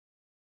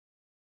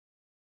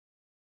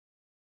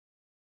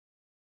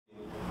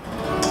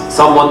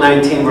Psalm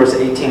 119 verse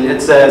 18,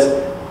 it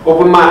says,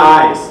 "Open my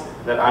eyes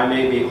that I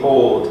may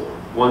behold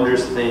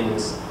wondrous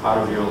things out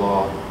of your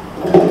law."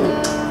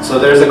 So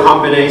there's a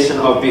combination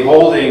of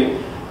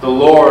beholding the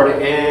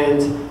Lord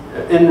and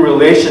in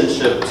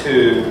relationship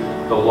to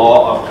the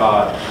law of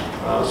God.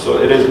 So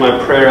it is my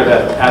prayer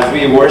that as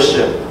we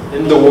worship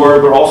in the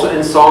Word, but also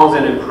in songs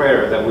and in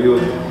prayer, that we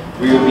would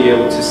be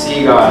able to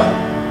see God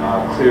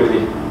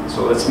clearly.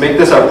 So let's make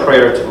this our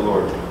prayer to the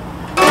Lord.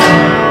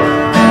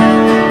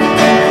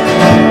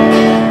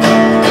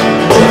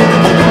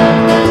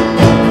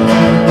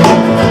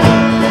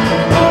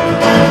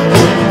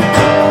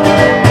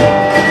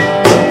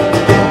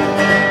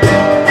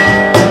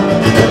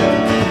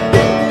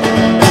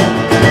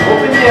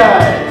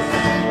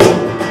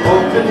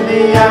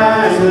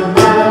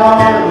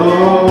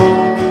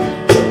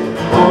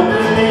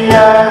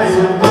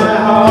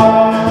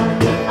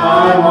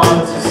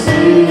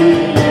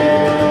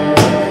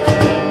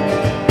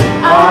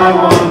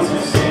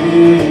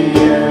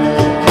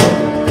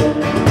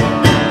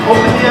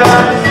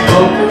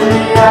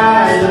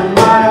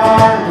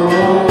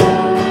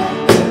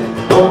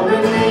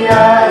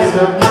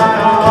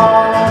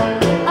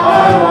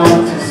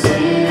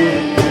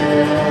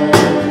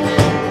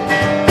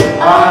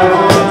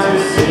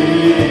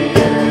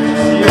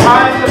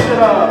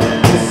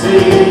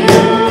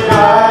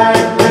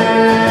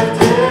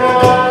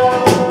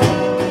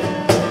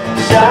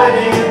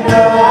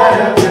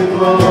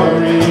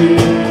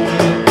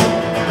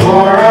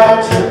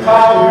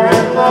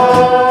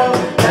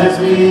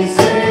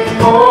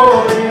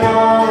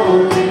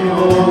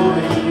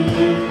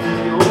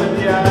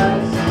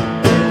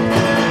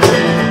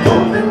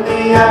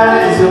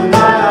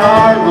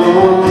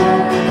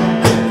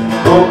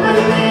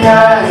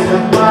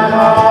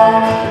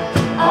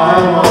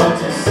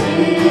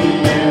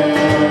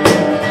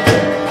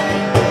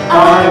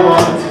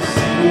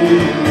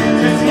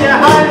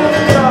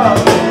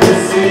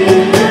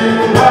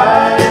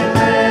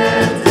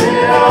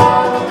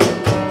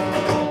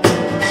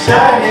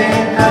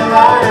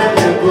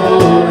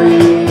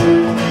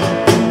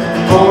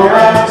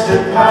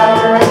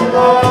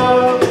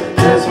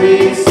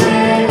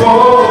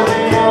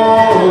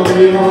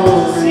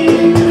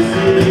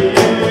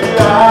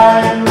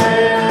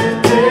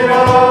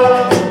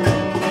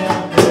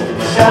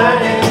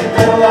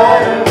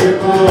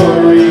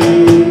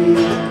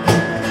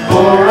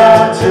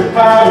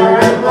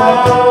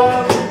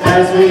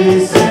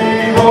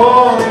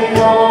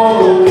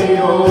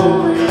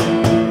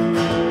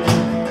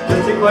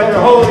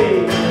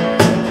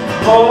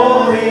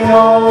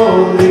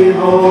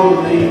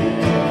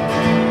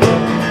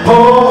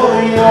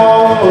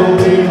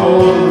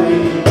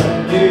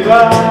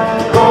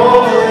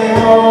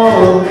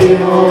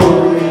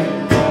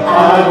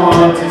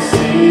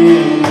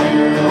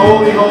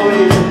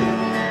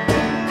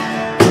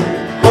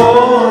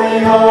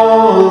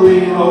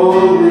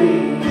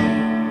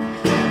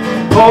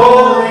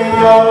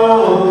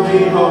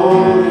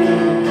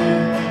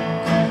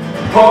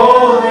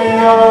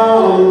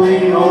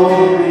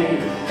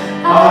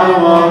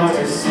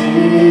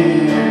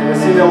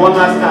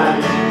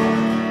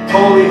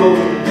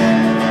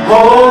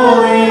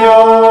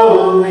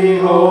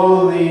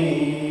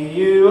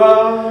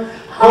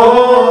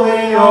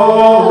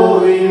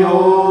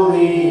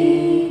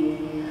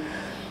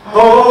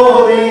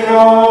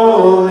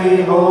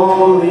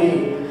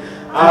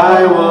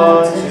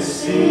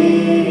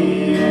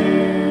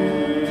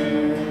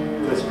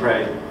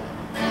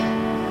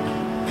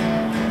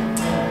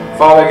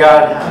 Father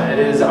God, it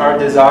is our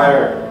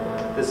desire,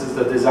 this is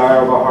the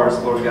desire of our hearts,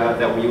 Lord God,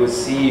 that we would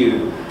see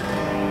you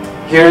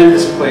here in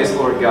this place,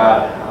 Lord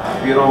God.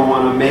 We don't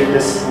want to make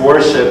this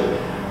worship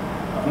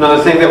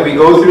another thing that we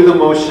go through the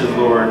motion,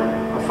 Lord.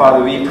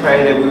 Father, we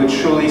pray that we would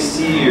truly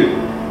see you,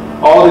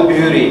 all the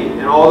beauty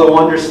and all the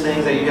wondrous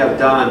things that you have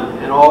done,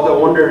 and all the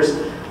wonders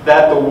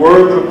that the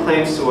Word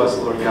proclaims to us,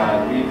 Lord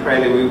God. We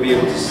pray that we would be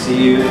able to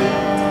see you.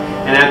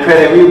 And I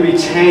pray that we would be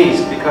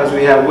changed because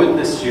we have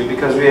witnessed you,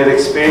 because we have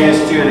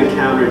experienced you and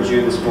encountered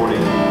you this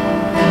morning.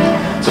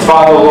 So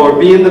Father, Lord,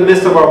 be in the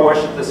midst of our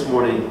worship this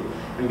morning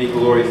and be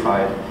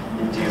glorified.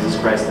 In Jesus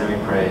Christ's name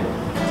we pray.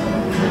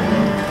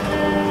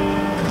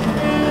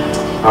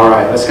 All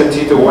right, let's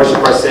continue to worship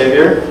our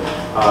Savior.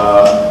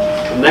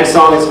 The next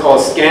song is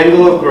called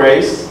Scandal of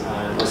Grace.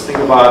 Let's think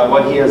about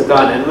what He has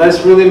done. And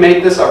let's really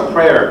make this our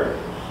prayer,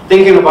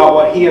 thinking about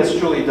what He has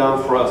truly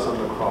done for us on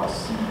the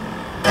cross.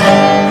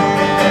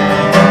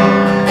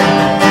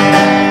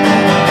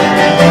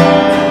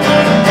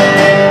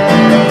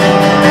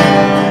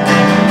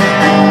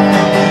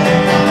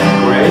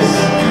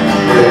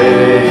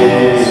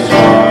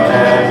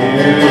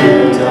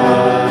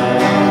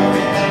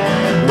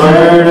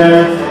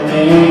 Murder for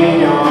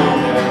me on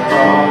the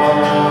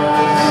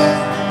cross,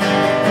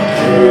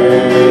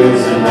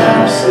 accused in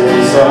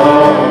absence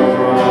of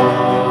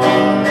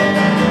wrong,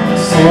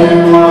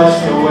 sin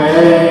washed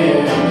away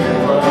in your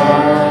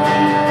blood,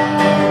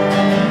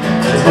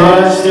 too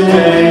much to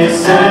make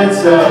sense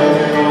of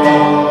it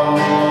all.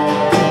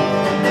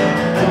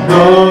 I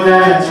know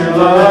that your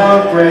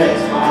love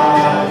breaks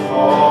my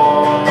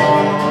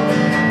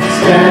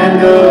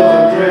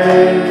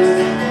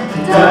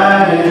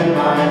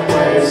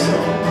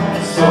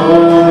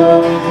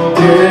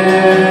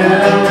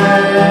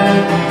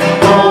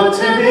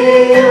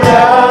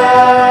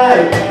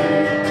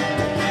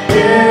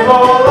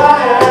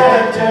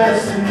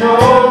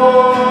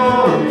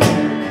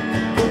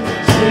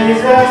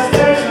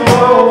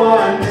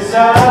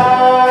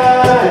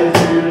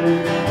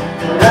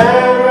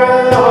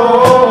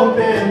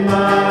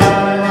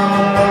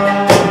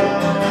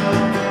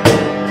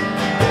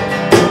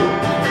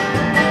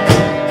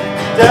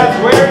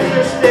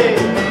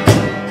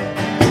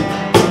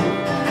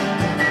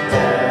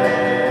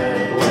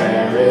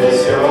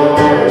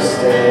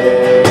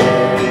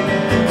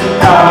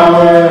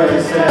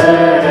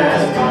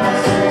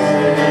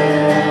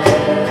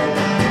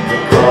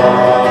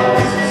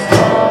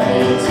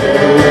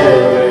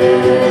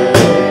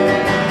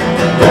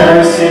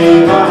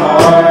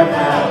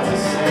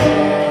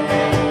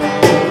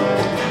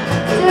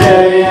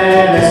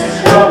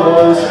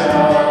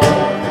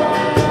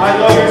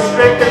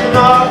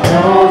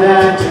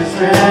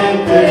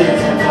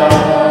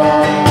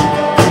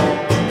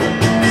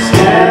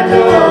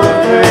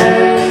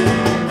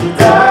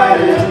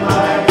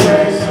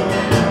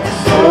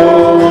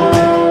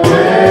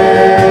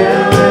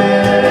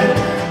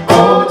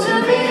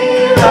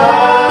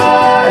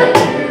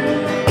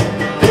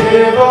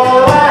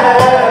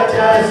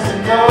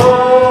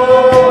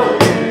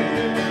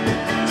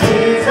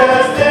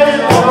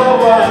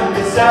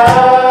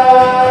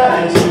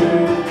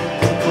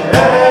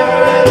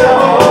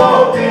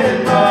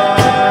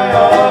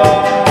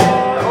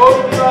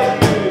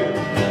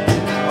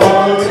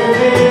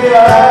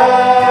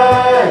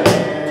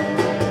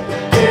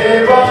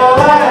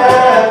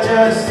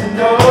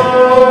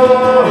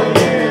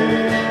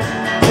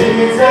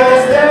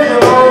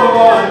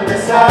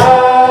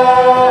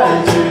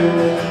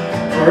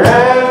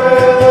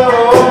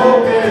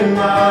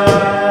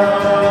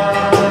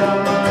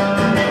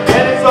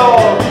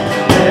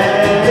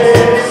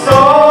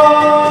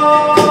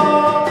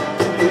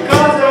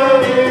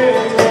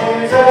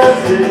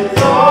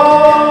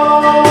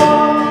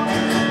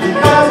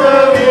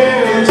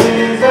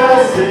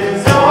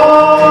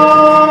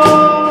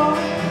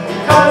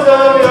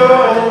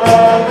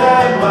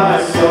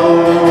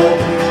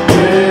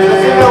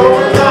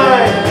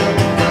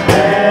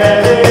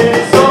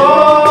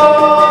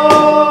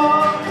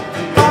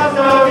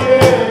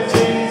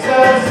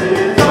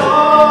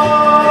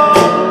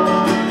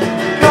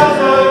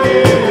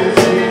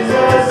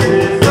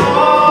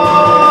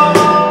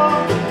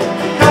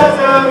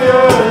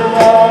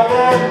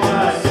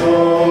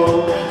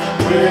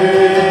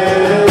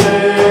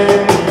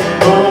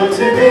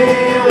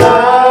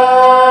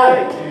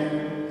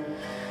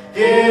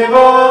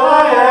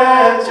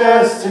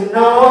just to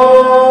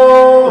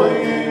know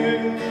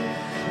you.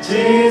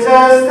 Jesus,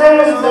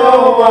 there's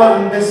no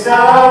one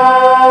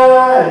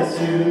besides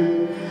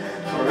you.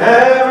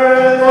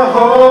 Forever the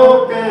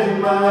hope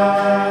in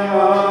my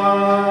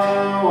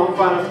heart. One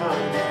final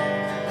time.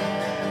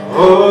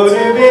 Oh,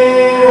 to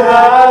be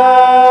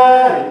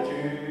like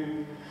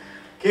you.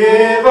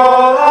 Give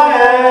all I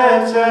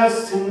have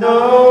just to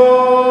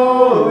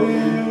know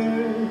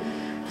you.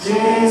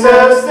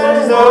 Jesus,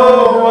 there's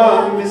no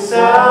one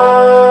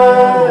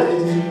beside you.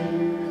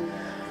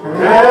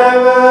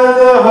 Forever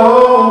the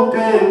hope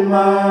in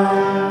my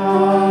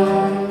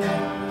heart.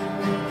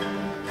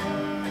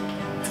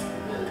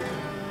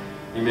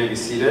 You may be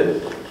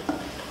seated.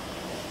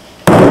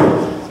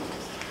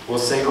 We'll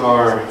sing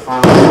our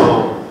final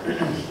song.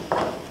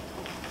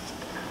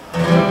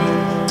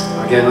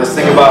 Again, let's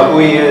think about who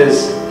He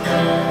is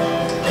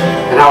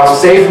and how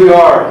safe we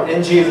are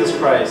in Jesus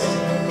Christ.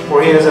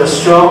 For He is our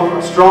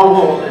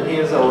stronghold, and He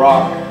is a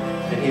rock,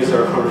 and He is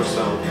our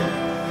cornerstone.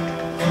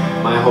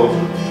 My hope.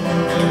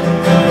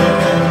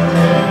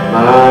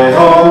 My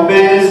hope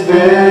is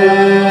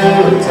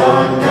built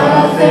on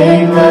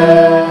nothing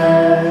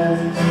less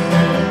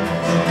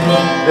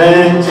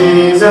than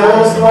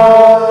Jesus'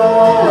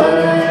 blood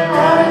and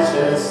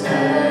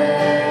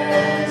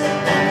righteousness.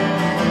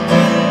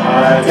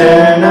 I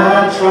dare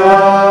not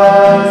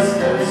trust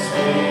the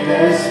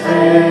sweetest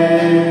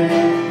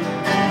frame,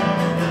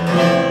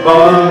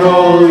 but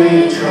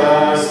only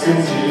trust in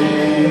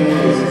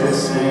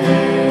Jesus'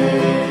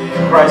 name.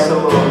 Christ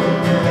alone.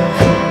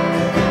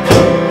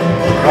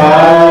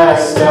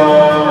 Christ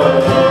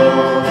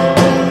alone.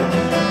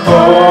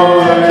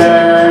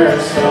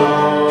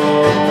 Cornerstone.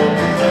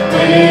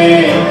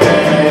 Weak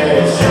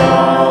and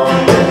strong.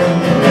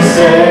 The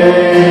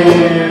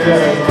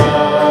Savior's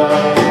love.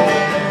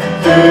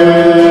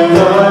 Through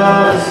the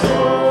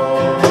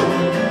storm.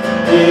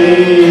 He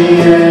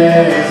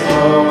is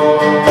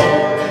Lord.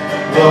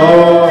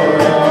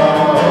 Lord of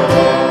all.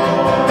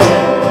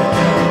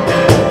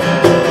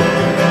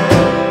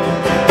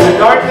 The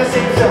darkness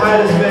seems to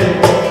hide His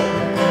face.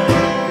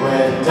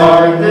 When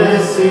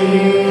darkness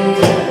seems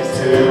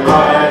to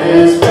hide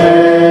His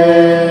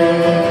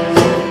face,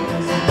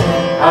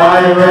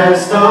 I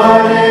rest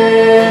on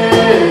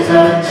His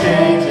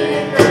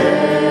unchanging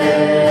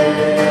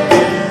grace.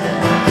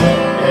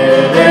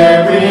 In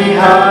every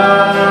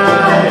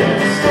high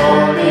and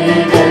stormy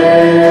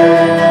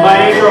day, my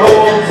anchor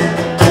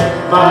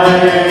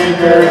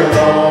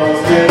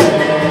holds within.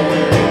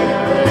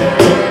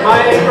 My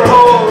anchor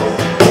holds.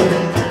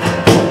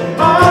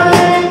 My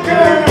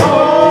anchor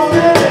holds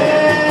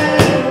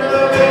within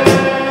the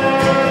veil.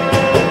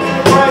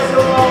 Christ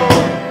alone.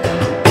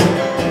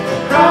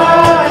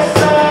 Christ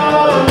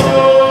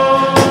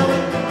alone.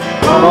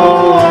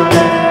 Cornerstone.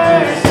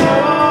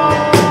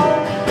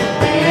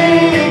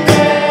 Weak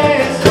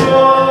and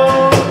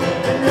strong.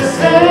 In the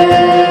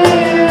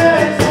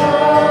Savior's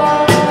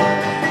love.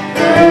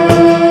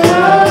 Through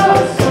the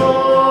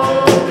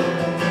storm.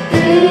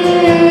 He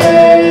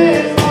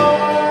is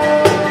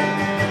Lord.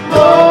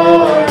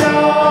 Lord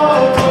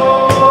of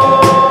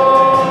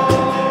all.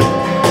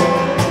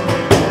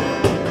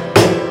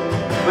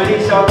 When He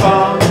shall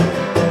come,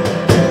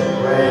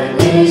 when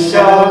He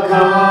shall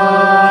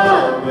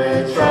come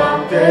with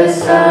trumpet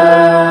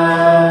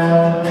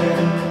sound,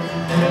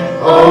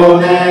 oh,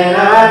 then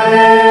I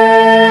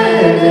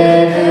live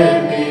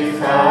and be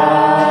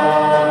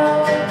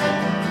found,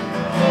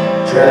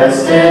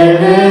 dressed in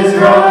His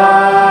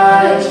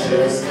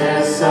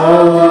righteousness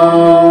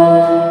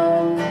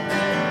alone,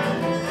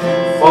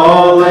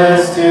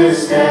 faultless to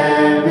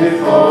stand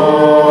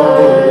before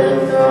the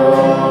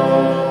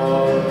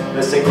throne.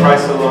 Let's sing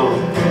Christ alone.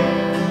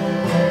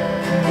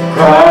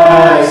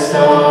 Christ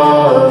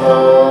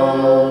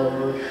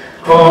alone,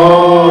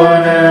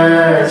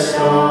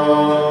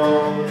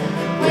 cornerstone,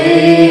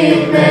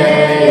 weak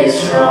made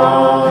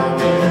strong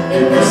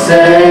in the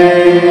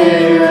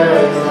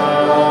Savior's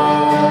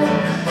love.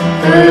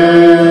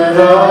 Through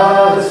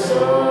the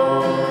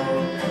storm,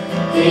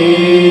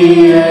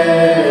 He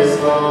is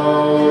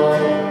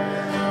Lord,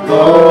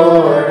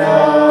 Lord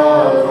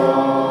of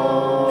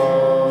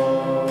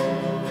all.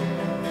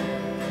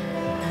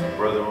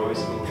 Brother, always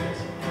sing this.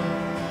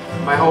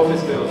 My hope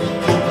is built.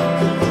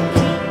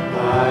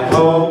 My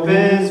hope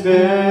is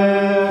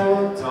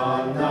built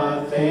on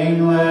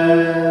nothing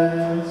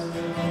less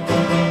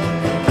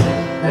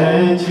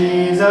than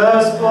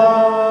Jesus'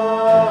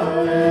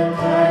 blood and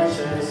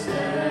righteousness.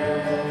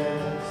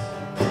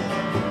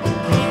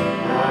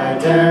 I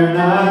dare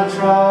not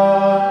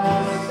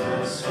trust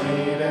the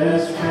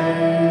sweetest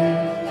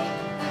frame,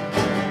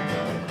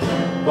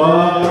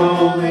 but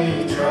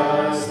only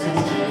trust in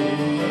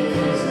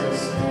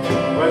Jesus'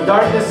 name. When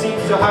darkness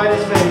seems to hide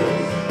His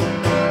face,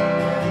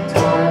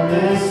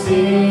 darkness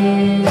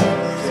seems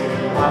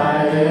to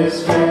hide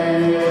His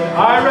face,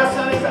 I rest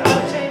on His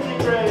unchanging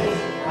grace.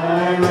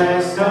 I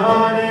rest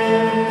on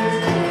His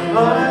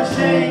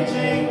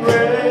unchanging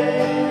grace.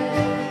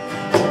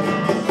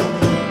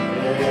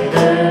 In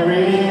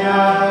every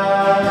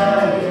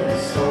eye and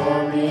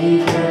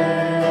stormy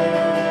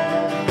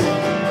day,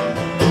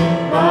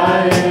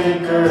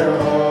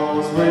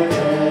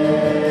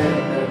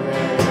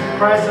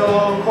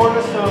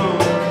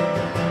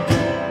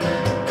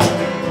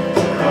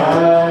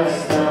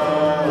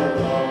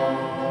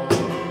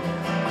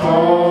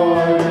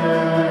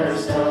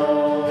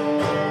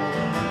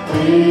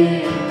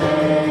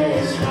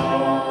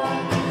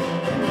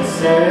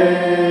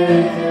 say.